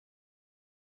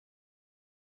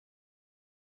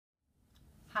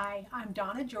Hi, I'm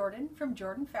Donna Jordan from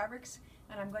Jordan Fabrics,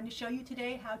 and I'm going to show you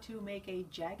today how to make a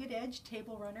Jagged Edge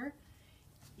Table Runner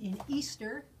in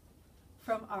Easter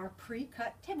from our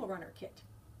pre-cut Table Runner kit.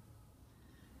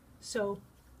 So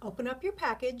open up your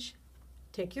package,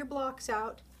 take your blocks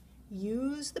out,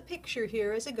 use the picture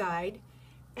here as a guide,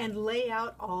 and lay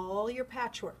out all your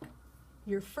patchwork.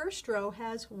 Your first row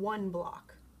has 1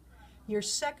 block. Your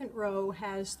second row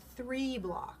has 3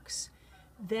 blocks.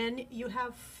 Then you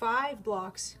have 5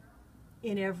 blocks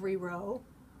in every row.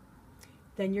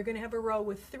 Then you're going to have a row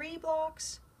with 3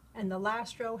 blocks, and the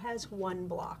last row has 1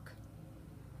 block.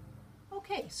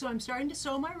 Okay, so I'm starting to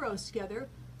sew my rows together.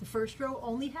 The first row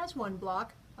only has 1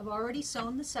 block. I've already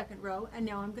sewn the second row, and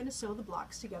now I'm going to sew the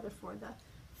blocks together for the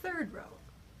third row.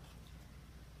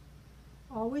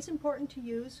 Always important to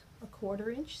use a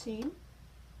 1/4 inch seam.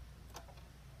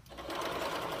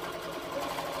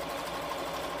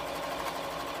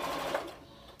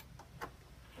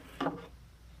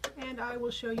 And I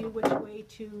will show you which way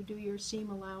to do your seam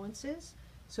allowances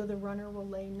so the runner will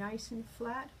lay nice and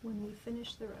flat when we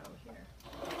finish the row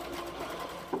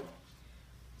here.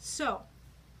 So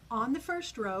on the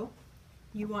first row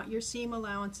you want your seam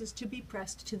allowances to be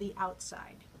pressed to the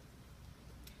outside.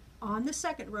 On the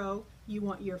second row you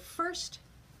want your first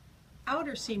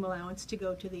outer seam allowance to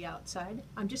go to the outside.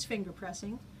 I'm just finger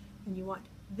pressing. And you want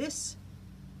this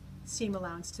seam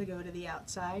allowance to go to the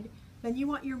outside. Then you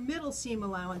want your middle seam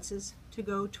allowances to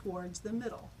go towards the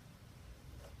middle.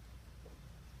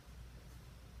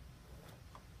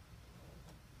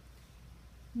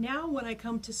 Now when I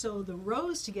come to sew the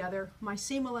rows together, my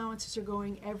seam allowances are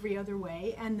going every other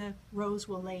way, and the rows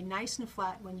will lay nice and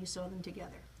flat when you sew them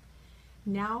together.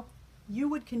 Now you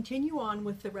would continue on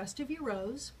with the rest of your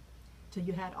rows till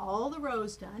you had all the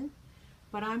rows done,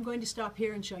 but I'm going to stop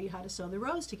here and show you how to sew the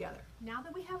rows together. Now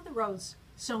that we have the rows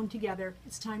sewn together,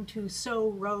 it's time to sew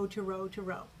row to row to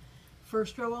row.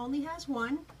 First row only has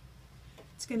 1.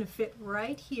 It's going to fit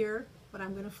right here, but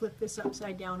I'm going to flip this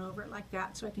upside down over it like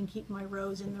that so I can keep my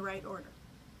rows in the right order.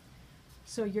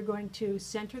 So you're going to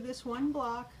center this 1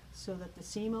 block so that the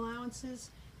seam allowances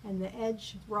and the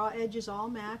raw edges all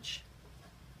match.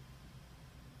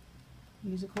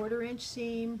 Use a 1/4 inch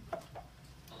seam,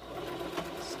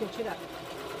 stitch it up.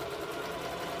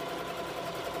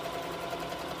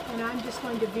 And I'm just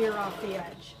going to veer off the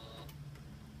edge.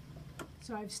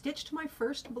 So I've stitched my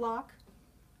first block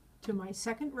to my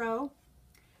second row.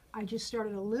 I just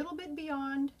started a little bit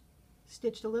beyond,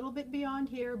 stitched a little bit beyond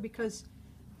here because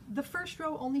the first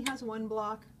row only has 1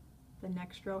 block, the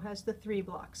next row has the 3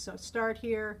 blocks. So start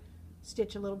here,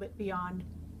 stitch a little bit beyond,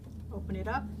 open it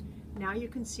up. Now you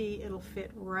can see it'll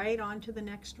fit right onto the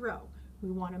next row.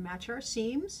 We want to match our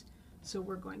seams, so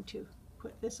we're going to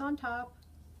put this on top,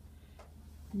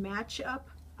 match up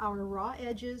our raw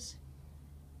edges,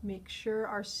 make sure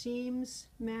our seams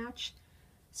match.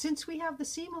 Since we have the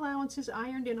seam allowances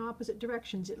ironed in opposite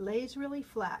directions, it lays really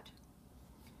flat.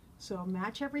 So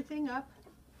match everything up,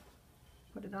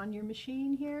 put it on your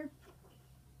machine here,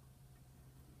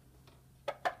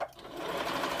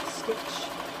 stitch.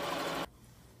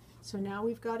 So now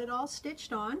we've got it all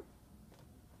stitched on,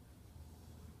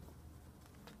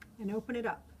 and open it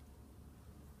up.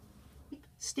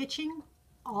 Stitching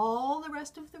all the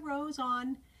rest of the rows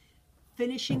on,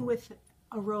 finishing with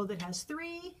a row that has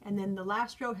 3, and then the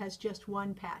last row has just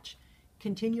 1 patch.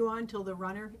 Continue on till the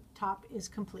runner top is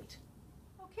complete.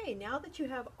 Okay, now that you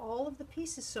have all of the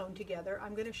pieces sewn together,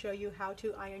 I'm going to show you how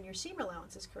to iron your seam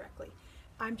allowances correctly.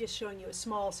 I'm just showing you a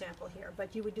small sample here,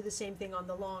 but you would do the same thing on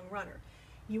the long runner.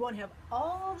 You want to have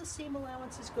all the seam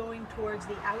allowances going towards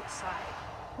the outside,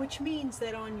 which means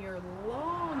that on your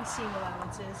long seam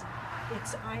allowances,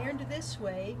 it's ironed this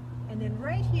way, and then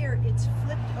right here it's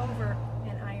flipped over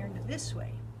and ironed this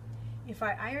way. If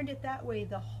I ironed it that way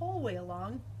the whole way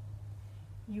along,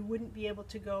 you wouldn't be able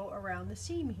to go around the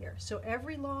seam here. So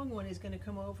every long one is going to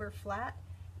come over flat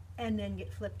and then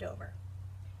get flipped over.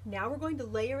 Now we're going to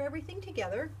layer everything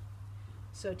together.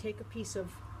 So take a piece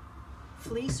of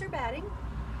fleece or batting,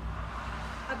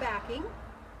 a backing,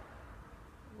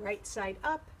 right side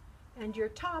up, and your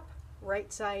top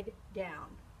right side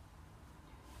down.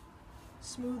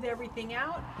 Smooth everything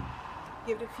out,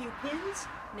 give it a few pins.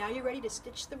 Now you're ready to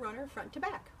stitch the runner front to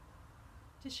back.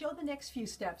 To show the next few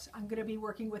steps, I'm going to be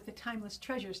working with the Timeless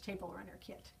Treasures Table Runner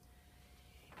kit.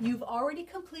 You've already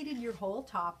completed your whole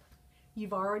top,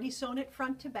 you've already sewn it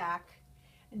front to back,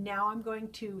 and now I'm going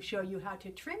to show you how to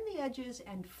trim the edges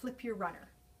and flip your runner.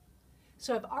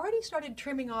 So I've already started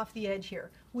trimming off the edge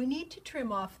here. We need to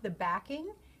trim off the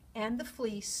backing and the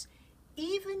fleece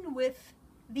even with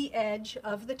the edge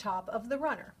of the top of the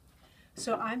runner.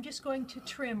 So I'm just going to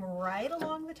trim right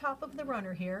along the top of the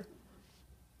runner here.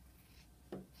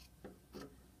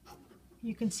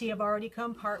 You can see I've already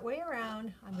come part way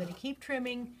around. I'm going to keep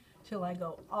trimming till I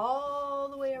go all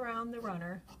the way around the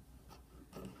runner.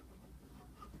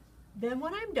 Then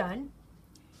when I'm done,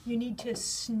 you need to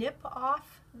snip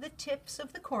off the tips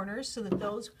of the corners so that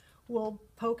those will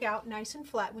poke out nice and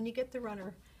flat when you get the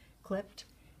runner clipped.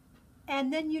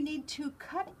 And then you need to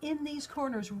cut in these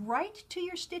corners right to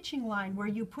your stitching line where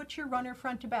you put your runner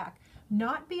front to back,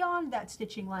 not beyond that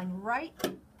stitching line, right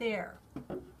there.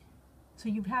 So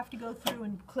you have to go through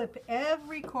and clip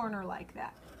every corner like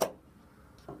that.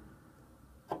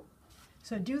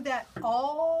 So do that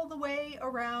all the way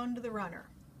around the runner.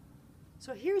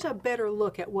 So here's a better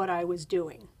look at what I was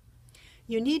doing.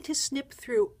 You need to snip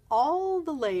through all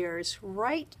the layers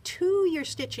right to your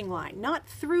stitching line, not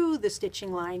through the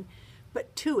stitching line,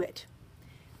 but to it.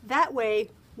 That way,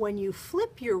 when you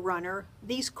flip your runner,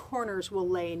 these corners will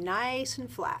lay nice and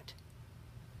flat.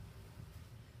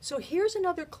 So here's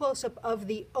another close-up of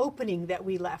the opening that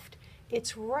we left.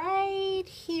 It's right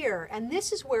here, and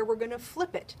this is where we're going to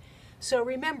flip it. So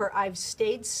remember, I've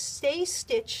stay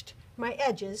stitched my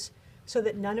edges so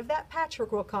that none of that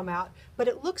patchwork will come out, but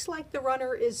it looks like the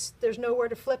runner there's nowhere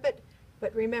to flip it,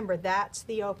 but remember, that's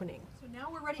the opening. So now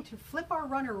we're ready to flip our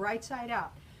runner right side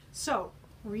out. So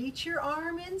reach your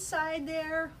arm inside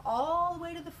there, all the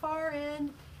way to the far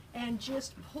end, and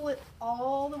just pull it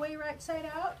all the way right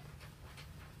side out.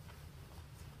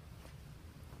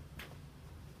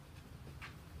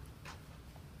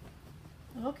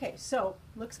 Okay, so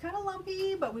looks kind of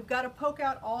lumpy, but we've got to poke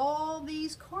out all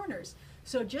these corners.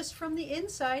 So just from the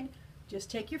inside, just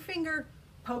take your finger,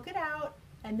 poke it out,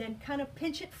 and then kind of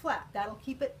pinch it flat. That'll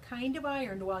keep it kind of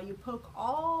ironed while you poke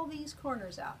all these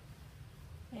corners out.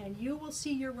 And you will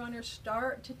see your runner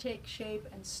start to take shape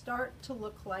and start to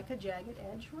look like a jagged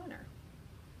edge runner.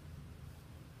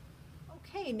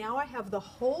 Okay, now I have the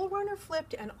whole runner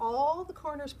flipped and all the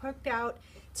corners poked out.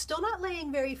 It's still not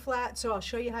laying very flat, so I'll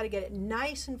show you how to get it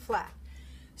nice and flat.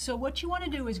 So what you want to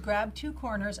do is grab two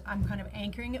corners. I'm kind of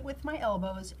anchoring it with my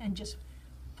elbows and just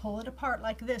pull it apart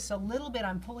like this. A little bit,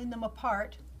 I'm pulling them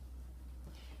apart.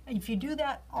 And if you do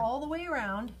that all the way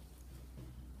around,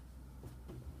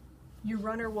 your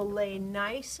runner will lay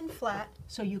nice and flat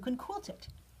so you can quilt it.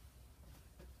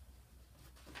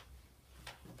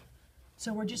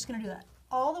 So we're just going to do that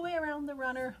all the way around the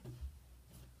runner.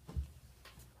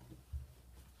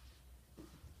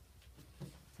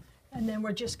 And then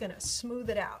we're just going to smooth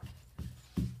it out.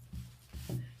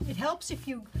 It helps if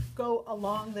you go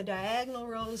along the diagonal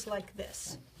rows like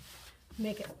this.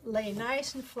 Make it lay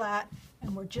nice and flat,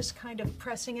 and we're just kind of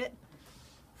pressing it.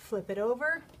 Flip it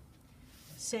over.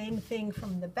 Same thing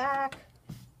from the back.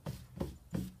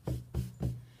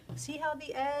 See how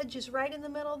the edge is right in the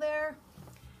middle there?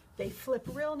 They flip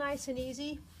real nice and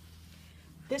easy.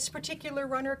 This particular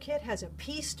runner kit has a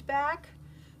pieced back,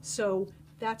 so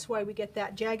that's why we get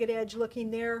that jagged edge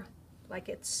looking there like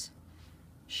it's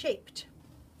shaped.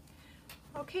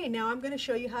 Okay, now I'm going to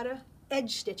show you how to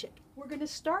edge stitch it. We're going to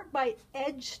start by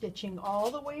edge stitching all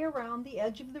the way around the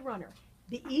edge of the runner.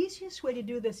 The easiest way to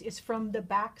do this is from the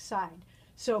back side.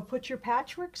 So put your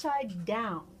patchwork side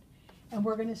down, and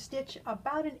we're going to stitch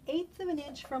about 1/8 of an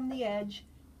inch from the edge,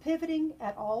 pivoting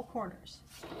at all corners.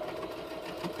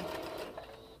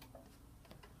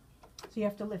 So you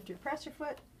have to lift your presser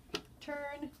foot,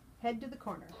 turn, head to the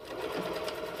corner.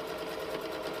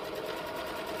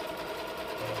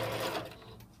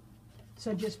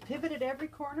 So just pivot at every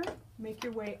corner, make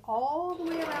your way all the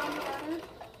way around the runner,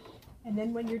 and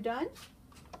then when you're done,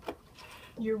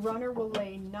 your runner will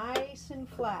lay nice and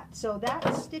flat. So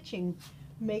that stitching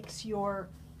makes your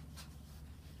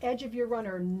edge of your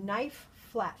runner knife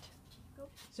flat.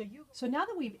 So now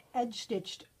that we've edge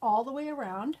stitched all the way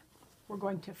around, we're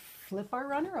going to flip our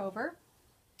runner over.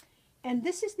 And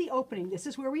this is the opening. This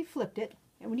is where we flipped it,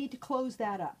 and we need to close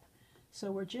that up.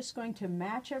 So we're just going to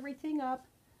match everything up,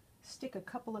 stick a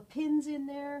couple of pins in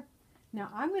there. Now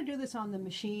I'm going to do this on the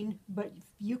machine, but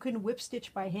you can whip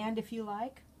stitch by hand if you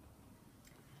like.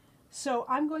 So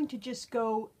I'm going to just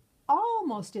go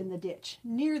almost in the ditch,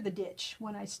 near the ditch,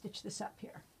 when I stitch this up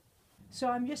here. So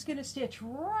I'm just going to stitch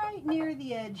right near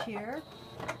the edge here,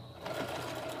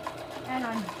 and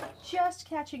I'm just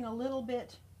catching a little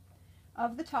bit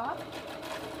of the top.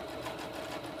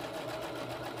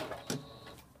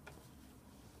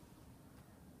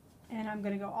 And I'm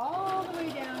going to go all the way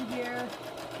down here.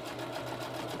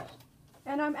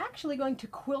 And I'm actually going to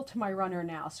quilt my runner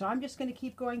now. So I'm just going to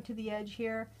keep going to the edge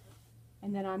here.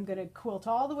 And then I'm going to quilt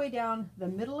all the way down the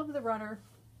middle of the runner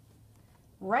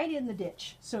right in the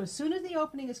ditch. So as soon as the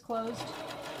opening is closed,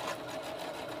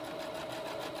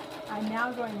 I'm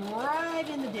now going right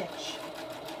in the ditch.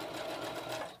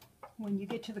 When you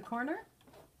get to the corner,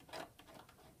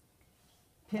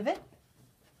 pivot,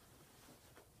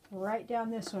 right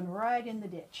down this one, right in the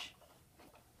ditch.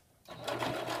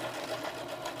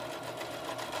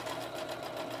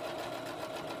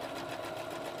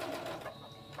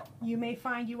 You may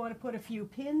find you want to put a few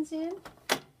pins in.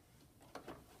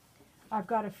 I've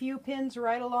got a few pins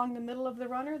right along the middle of the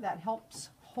runner. That helps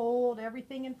hold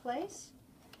everything in place.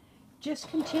 Just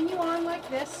continue on like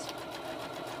this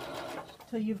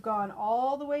till you've gone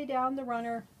all the way down the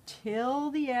runner till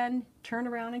the end. Turn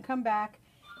around and come back,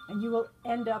 and you will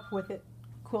end up with it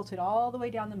quilted all the way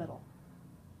down the middle.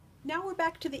 Now we're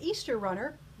back to the Easter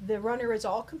runner. The runner is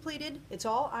all completed, it's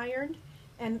all ironed,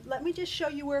 and let me just show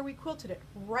you where we quilted it.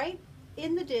 Right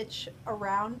in the ditch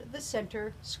around the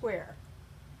center square.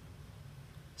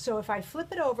 So if I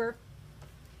flip it over,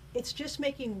 it's just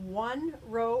making one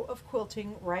row of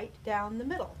quilting right down the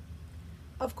middle.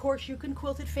 Of course, you can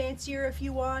quilt it fancier if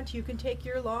you want. You can take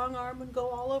your long arm and go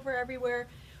all over everywhere,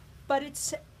 but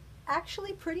it's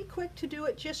actually pretty quick to do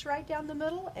it just right down the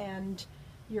middle, and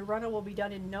your runner will be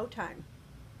done in no time.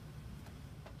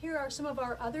 Here are some of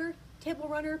our other table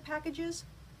runner packages.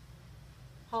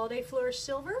 Holiday Flourish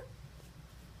Silver,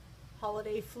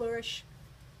 Holiday Flourish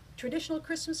Traditional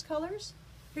Christmas Colors.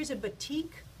 Here's a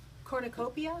Batik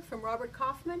Cornucopia from Robert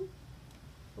Kaufman,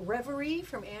 Reverie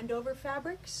from Andover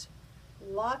Fabrics.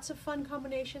 Lots of fun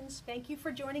combinations. Thank you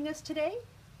for joining us today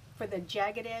for the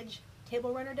Jagged Edge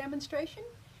Table Runner demonstration.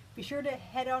 Be sure to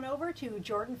head on over to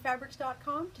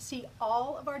jordanfabrics.com to see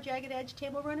all of our Jagged Edge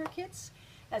Table Runner kits,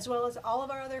 as well as all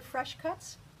of our other fresh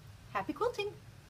cuts. Happy quilting!